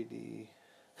 3D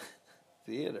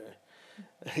theater,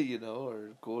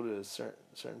 or go to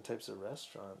certain types of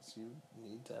restaurants, you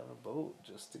need to have a boat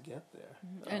just to get there.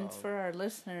 And for our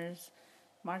listeners,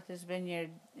 Martha's Vineyard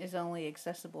is only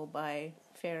accessible by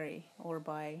ferry or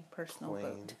by personal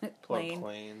boat. Plane. Or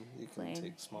plane. You can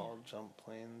take small jump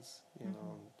planes,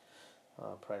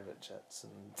 private jets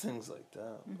and things like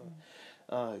that.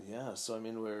 But so I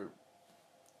mean, we're,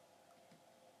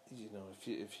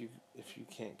 if you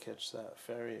can't catch that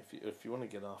ferry, if you want to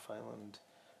get off island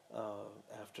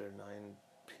after 9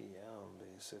 p.m.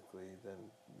 basically,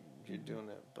 then you're doing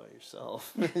it by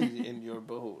yourself in your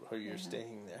boat, or you're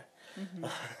staying there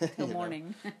till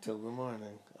morning. Till the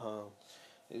morning.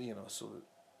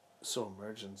 So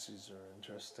emergencies are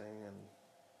interesting,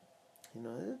 and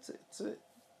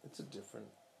it's a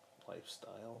different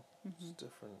lifestyle. It's a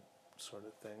different sort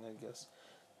of thing, I guess,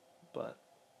 but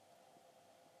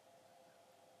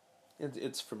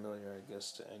it's familiar, I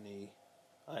guess, to any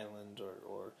island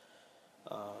or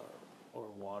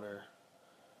water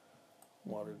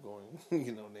going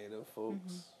native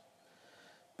folks.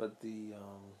 But the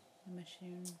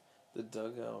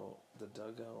dugout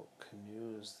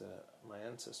canoes that my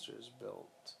ancestors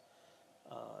built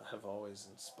have always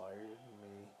inspired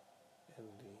me, and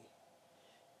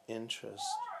the interest.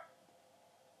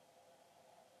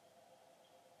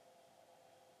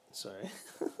 Sorry,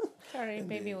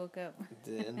 baby woke up.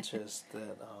 The interest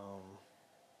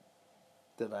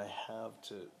that I have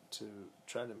to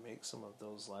try to make some of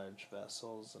those large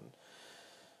vessels, and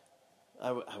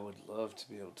I would love to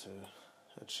be able to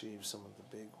achieve some of the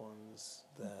big ones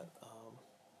that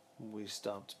we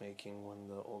stopped making when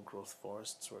the old growth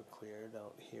forests were cleared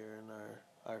out here in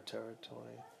our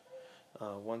territory.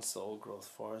 Once the old growth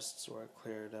forests were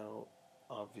cleared out,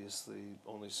 obviously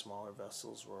only smaller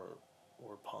vessels were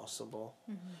possible,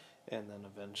 and then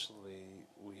eventually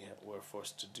we were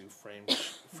forced to do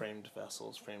framed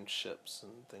vessels, framed ships,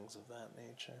 and things of that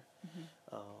nature.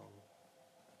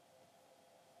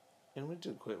 And we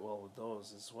did quite well with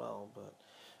those as well, but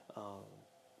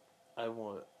I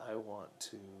want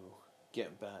to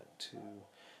get back to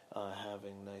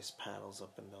having nice paddles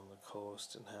up and down the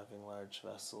coast, and having large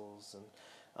vessels, and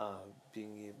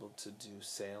being able to do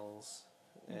sails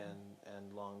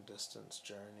and long distance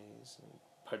journeys, and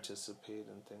participate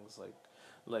in things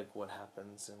like what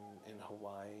happens in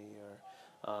Hawaii,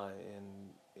 or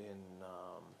in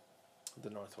the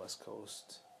northwest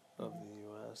coast of the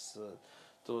U.S.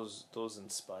 Those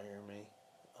inspire me.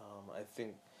 I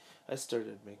think I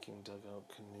started making dugout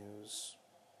canoes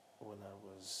when I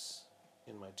was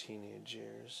in my teenage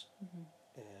years,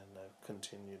 and I've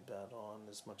continued that on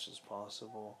as much as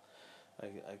possible.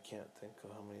 I can't think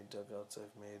of how many dugouts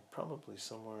I've made. Probably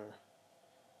somewhere,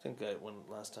 I think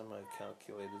last time I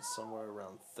calculated, somewhere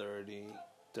around 30,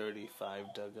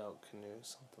 35 dugout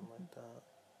canoes, something like that.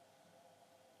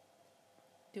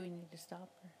 Do we need to stop?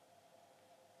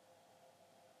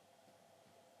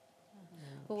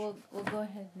 Well, we'll go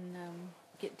ahead and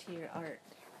get to your art.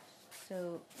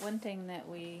 So one thing that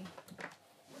we've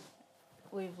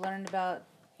learned about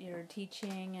your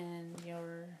teaching and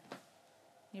your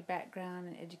background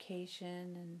and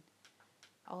education, and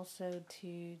also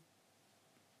to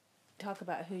talk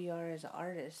about who you are as an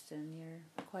artist, and you're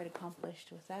quite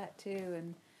accomplished with that too.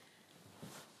 And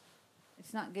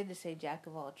it's not good to say jack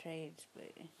of all trades,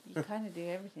 but you kind of do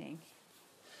everything.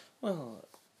 Well,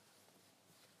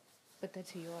 but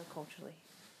that's who you are culturally.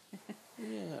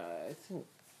 Yeah, I think,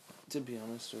 to be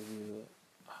honest with you,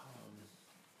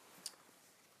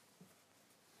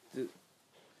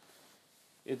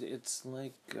 it's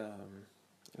like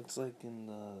in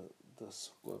the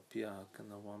Sukwapiak and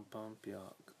the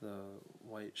Wampampiak, the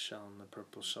white shell and the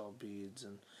purple shell beads,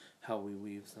 and how we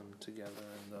weave them together,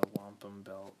 and the wampum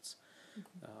belts.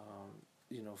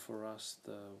 For us,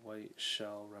 the white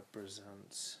shell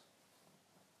represents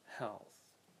health,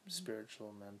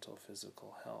 spiritual, mental,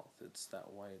 physical health. It's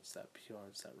that white, it's that pure,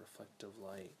 it's that reflective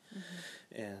light.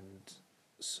 And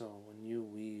so when you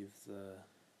weave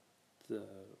the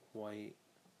white,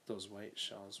 those white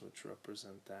shells, which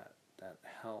represent that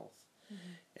health,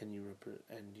 and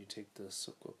you take the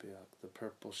Sukwapiak, the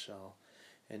purple shell,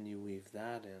 and you weave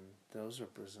that in, those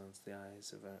represents the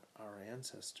eyes of our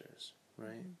ancestors,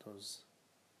 right?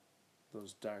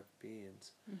 Those dark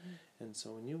beads. And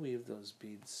so when you weave those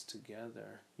beads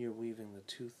together, you're weaving the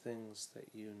two things that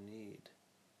you need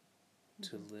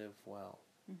to live well.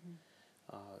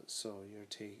 So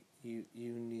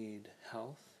you need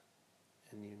health,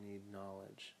 and you need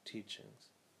knowledge, teachings.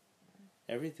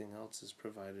 Everything else is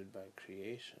provided by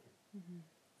creation.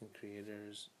 The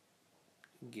creators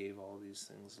gave all these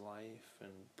things life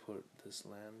and put this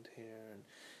land here and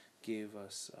gave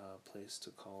us a place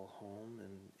to call home,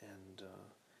 and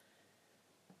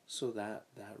so that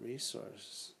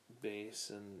resource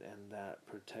base and that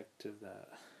protective, that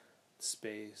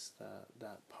space,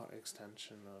 that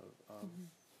extension of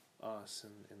us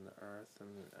in the earth and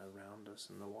around us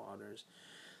in the waters,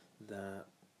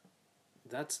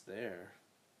 that's there,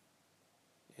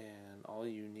 and all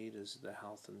you need is the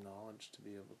health and knowledge to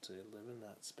be able to live in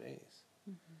that space.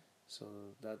 So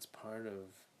that's part of,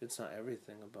 it's not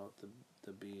everything about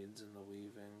the beads and the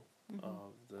weaving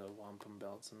of the wampum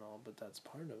belts and all, but that's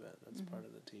part of it. That's part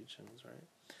of the teachings, right?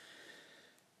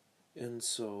 And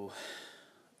so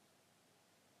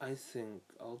I think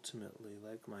ultimately,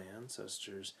 like my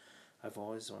ancestors, I've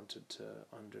always wanted to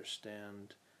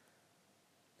understand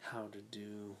how to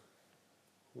do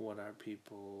what our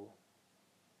people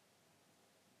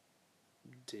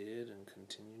did and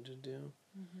continue to do,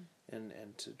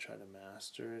 and to try to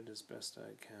master it as best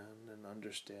I can, and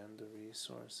understand the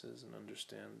resources and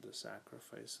understand the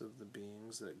sacrifice of the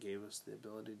beings that gave us the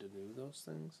ability to do those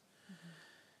things.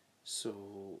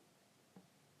 So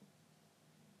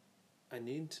I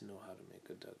need to know how to make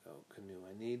a dugout canoe.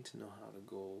 I need to know how to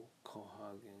go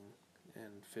quahauging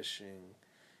and fishing,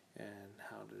 and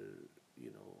how to,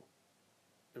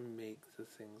 make the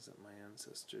things that my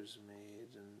ancestors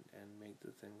made, and make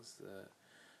the things that,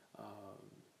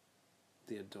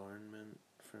 the adornment,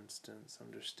 for instance,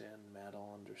 understand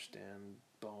metal, understand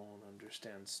bone,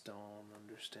 understand stone,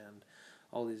 understand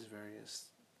all these various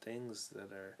things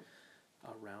that are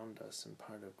around us and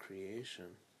part of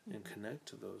creation, and connect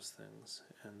to those things.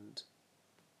 And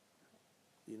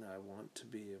I want to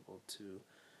be able to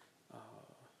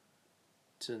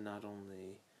not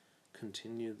only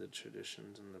continue the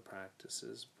traditions and the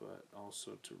practices, but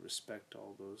also to respect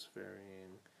all those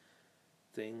varying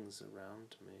things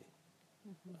around me,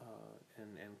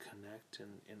 and connect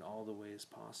in all the ways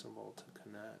possible to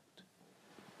connect.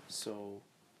 So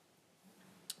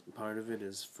part of it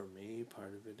is for me,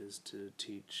 part of it is to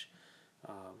teach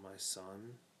my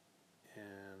son,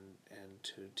 and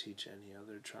to teach any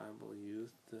other tribal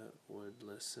youth that would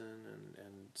listen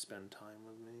and spend time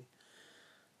with me.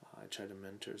 I try to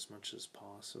mentor as much as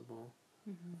possible.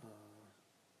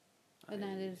 And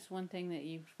that is one thing that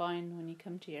you find when you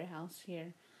come to your house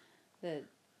here, that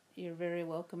you're very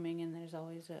welcoming, and there's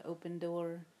always an open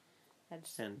door.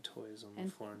 And toys on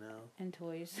the floor now. And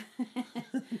toys.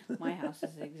 My house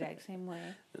is the exact same way.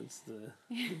 That's the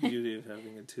beauty of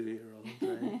having a 2-year-old,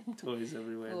 right? Toys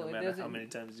everywhere, no matter how many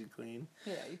times you clean.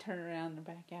 Yeah, you turn around and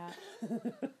back out.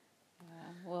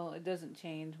 Well, it doesn't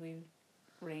change. We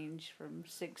range from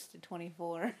 6 to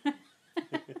 24.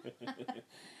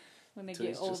 When they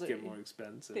get older, just get more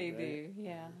expensive. They right? do,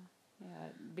 yeah. Yeah,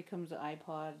 it becomes an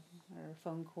iPod or a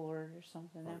phone cord or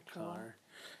something. Or after a car. a while.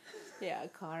 Yeah, a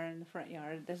car in the front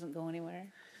yard. It doesn't go anywhere.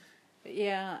 But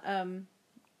yeah,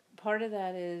 part of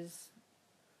that is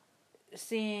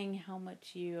seeing how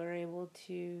much you are able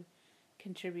to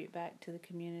contribute back to the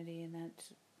community, and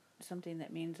that's something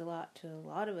that means a lot to a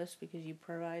lot of us, because you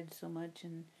provide so much,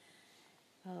 and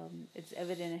it's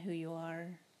evident in who you are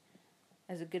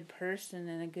as a good person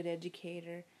and a good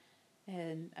educator.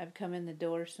 And I've come in the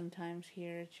door sometimes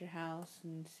here at your house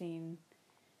and seen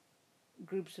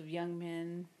groups of young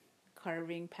men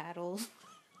carving paddles,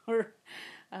 or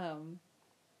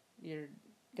you're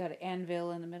got an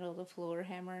anvil in the middle of the floor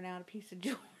hammering out a piece of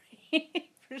jewelry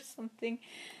for something,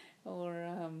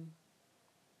 or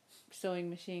sewing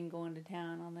machine going to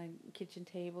town on the kitchen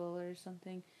table or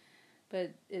something.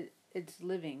 But it's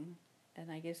living,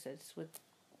 and I guess that's what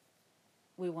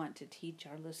we want to teach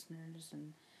our listeners,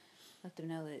 and let them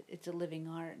know that it's a living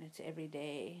art and it's every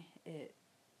day. It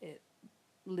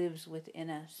lives within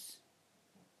us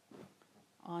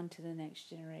on to the next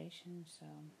generation. So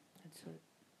that's what.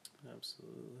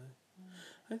 Absolutely.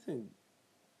 I think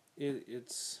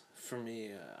it's for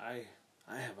me. I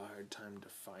have a hard time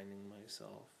defining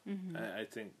myself. Mm-hmm. I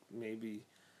think maybe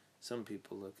some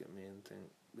people look at me and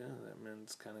think, yeah, that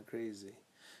man's kind of crazy,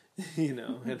 and I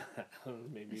don't know,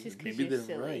 maybe they're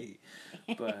silly.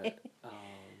 Right,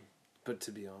 but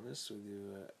to be honest with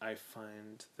you, I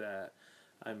find that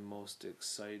I'm most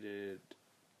excited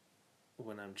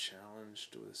when I'm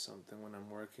challenged with something, when I'm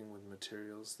working with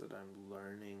materials that I'm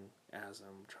learning as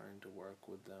I'm trying to work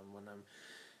with them, when I'm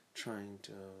trying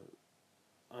to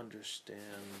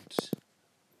understand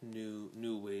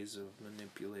new ways of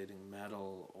manipulating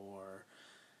metal, or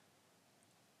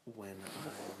when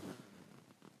I'm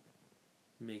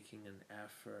making an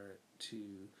effort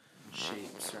to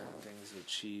shape certain things,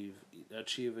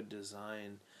 achieve a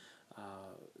design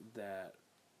that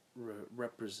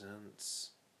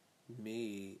represents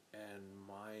me and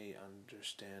my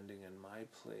understanding and my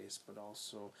place, but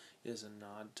also is a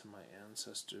nod to my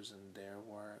ancestors and their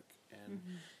work. And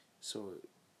Mm-hmm. so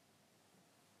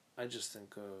I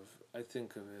think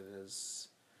of it as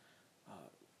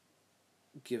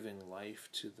giving life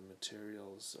to the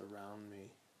materials around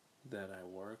me that I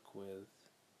work with,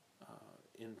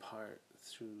 in part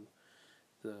through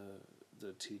the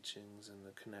teachings and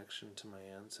the connection to my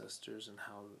ancestors, and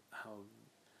how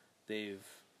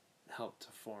they've helped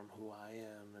to form who I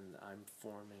am, and I'm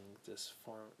forming this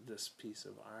piece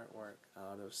of artwork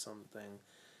out of something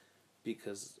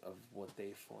because of what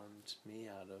they formed me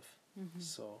out of. Mm-hmm.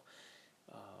 So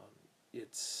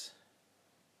it's,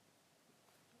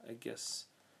 I guess,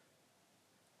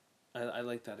 I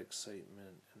like that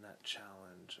excitement and that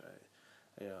challenge.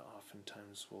 I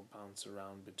oftentimes will bounce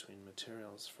around between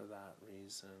materials for that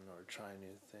reason, or try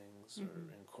new things, Mm-hmm.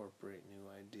 or incorporate new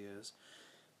ideas,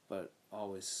 but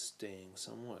always staying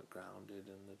somewhat grounded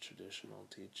in the traditional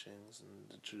teachings and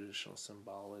the traditional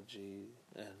symbology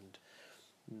and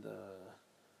the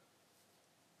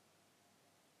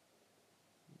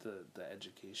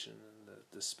education and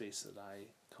the space that I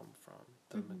come from,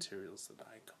 the Mm-hmm. materials that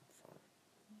I come from.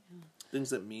 Yeah. Things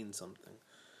that mean something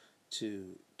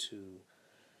to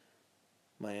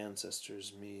my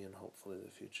ancestors, me, and hopefully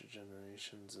the future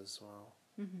generations as well.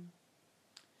 Mm-hmm.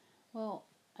 Well,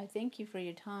 I thank you for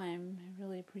your time. I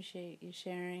really appreciate you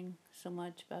sharing so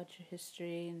much about your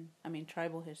history, and I mean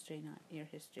tribal history, not your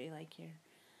history, like you're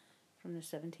from the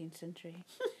 17th century.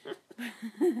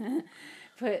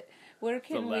 But where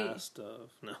can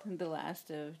the last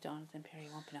of Jonathan Perry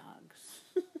Wampanoags,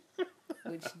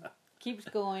 which keeps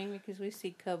going because we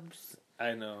see cubs.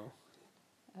 I know.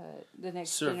 The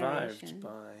next Survived generation.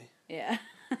 by. Yeah.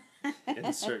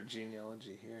 Insert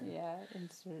genealogy here. Yeah,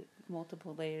 insert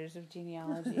multiple layers of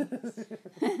genealogy.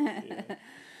 Yeah.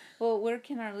 Well, where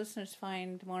can our listeners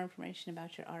find more information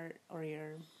about your art or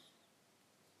your?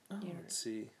 Let's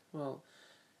see. Well,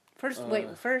 first, we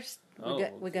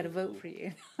got to vote for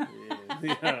you.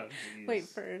 Yeah, Wait,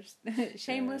 first,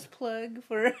 shameless plug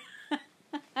for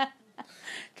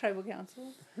Tribal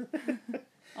Council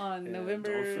on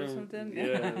November or something.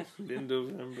 Yeah, in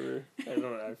November.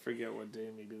 I forget what day.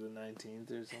 Maybe the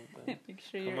 19th or something. Make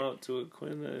sure Come out to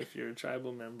Aquina if you're a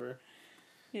tribal member.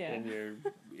 Yeah. And you're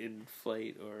in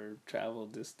flight or travel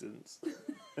distance.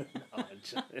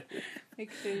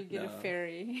 Make sure you get a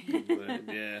ferry.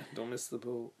 Yeah, don't miss the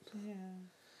boat. Yeah.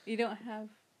 You don't have...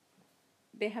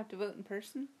 They have to vote in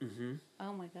person? Mm-hmm.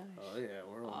 Oh my gosh. Oh yeah,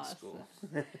 we're old school.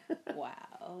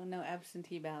 Wow. No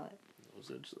absentee ballot. No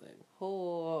such thing.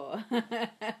 Oh.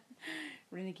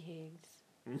 Renegades.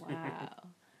 Wow. Yeah.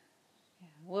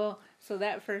 Well, so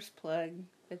that first plug,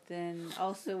 but then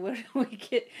also where do we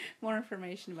get more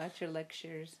information about your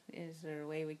lectures? Is there a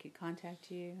way we could contact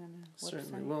you on a website?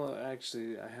 Certainly. Well,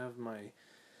 actually, I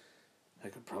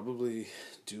could probably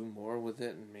do more with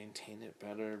it and maintain it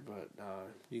better, but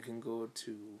you can go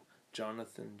to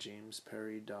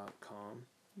jonathanjamesperry.com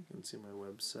and see my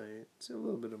website. See a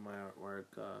little bit of my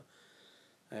artwork.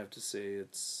 I have to say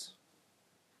it's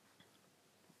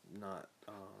not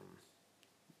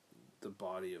the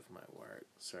body of my work.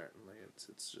 Certainly,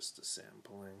 it's just a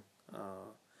sampling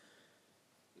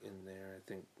in there. I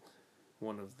think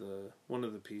one of the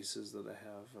pieces that I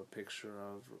have a picture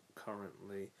of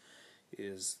currently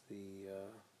is the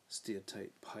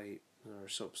steatite pipe or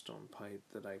soapstone pipe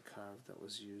that I carved that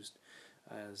was used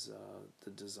as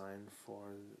the design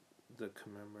for the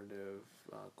commemorative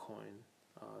coin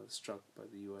struck by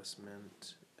the U.S.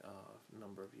 Mint a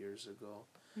number of years ago.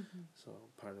 Mm-hmm. So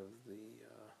part of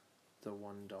the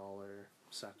 $1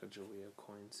 Sacagawea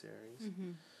coin series.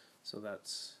 Mm-hmm. So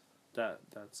that's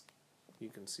you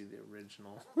can see the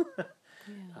original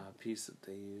Yeah. piece that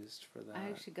they used for that. I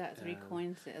actually got 3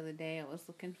 coins the other day. I was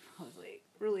like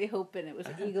really hoping it was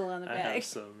an eagle on the back. I have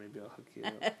some. Maybe I'll hook you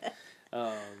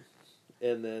up.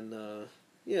 And then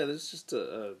there's just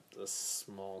a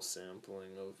small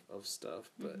sampling of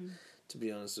stuff, but to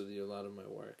be honest with you, a lot of my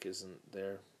work isn't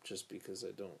there just because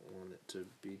I don't want it to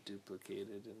be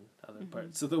duplicated in other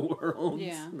parts of the world,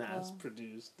 mass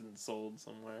produced and sold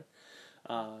somewhere.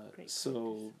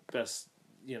 So best,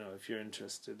 if you're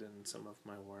interested in some of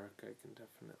my work, I can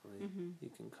definitely, you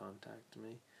can contact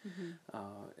me.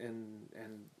 And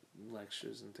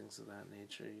lectures and things of that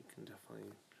nature, you can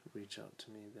definitely reach out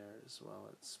to me there as well.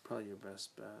 It's probably your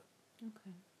best bet.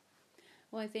 Okay.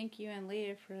 Well, I thank you and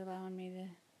Leah for allowing me to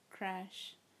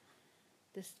crash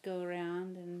this go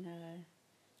around and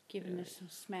giving us some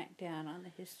smackdown on the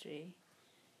history.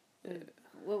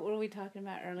 What were we talking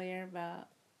about earlier about?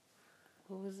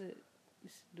 What was it?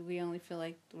 Do we only feel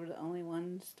like we're the only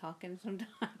ones talking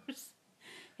sometimes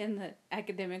in the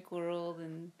academic world?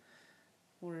 And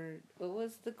what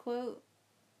was the quote?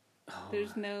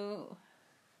 There's no...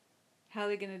 How are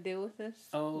they going to deal with this?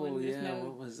 What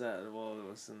was that? Well, it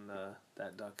was in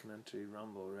that documentary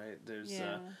Rumble, right? There's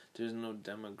no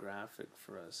demographic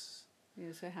for us.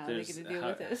 Yeah, so how are they going to deal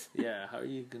with this? Yeah, how are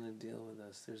you going to deal with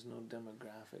us? There's no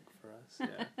demographic for us.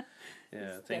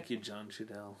 Yeah, Thank you, John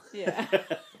Trudell. Yeah.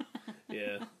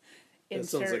 Yeah. That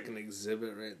sounds like an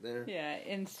exhibit right there. Yeah,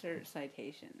 insert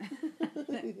citation.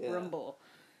 Rumble.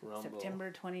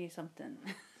 September 20-something.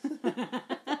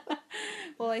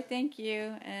 Well, I thank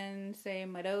you and say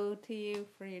mado to you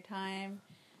for your time.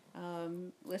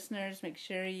 Listeners, make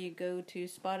sure you go to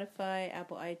Spotify,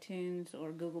 Apple iTunes,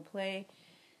 or Google Play.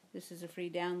 This is a free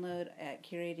download at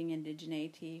Curating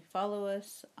Indigeneity. Follow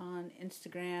us on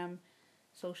Instagram,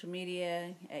 social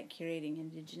media at Curating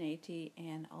Indigeneity,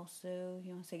 and also,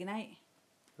 you want to say goodnight?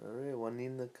 All right,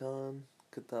 Wanina Khan,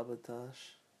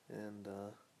 Katabatash, and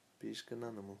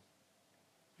Bishkananamu.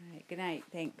 All right, good night.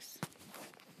 Thanks.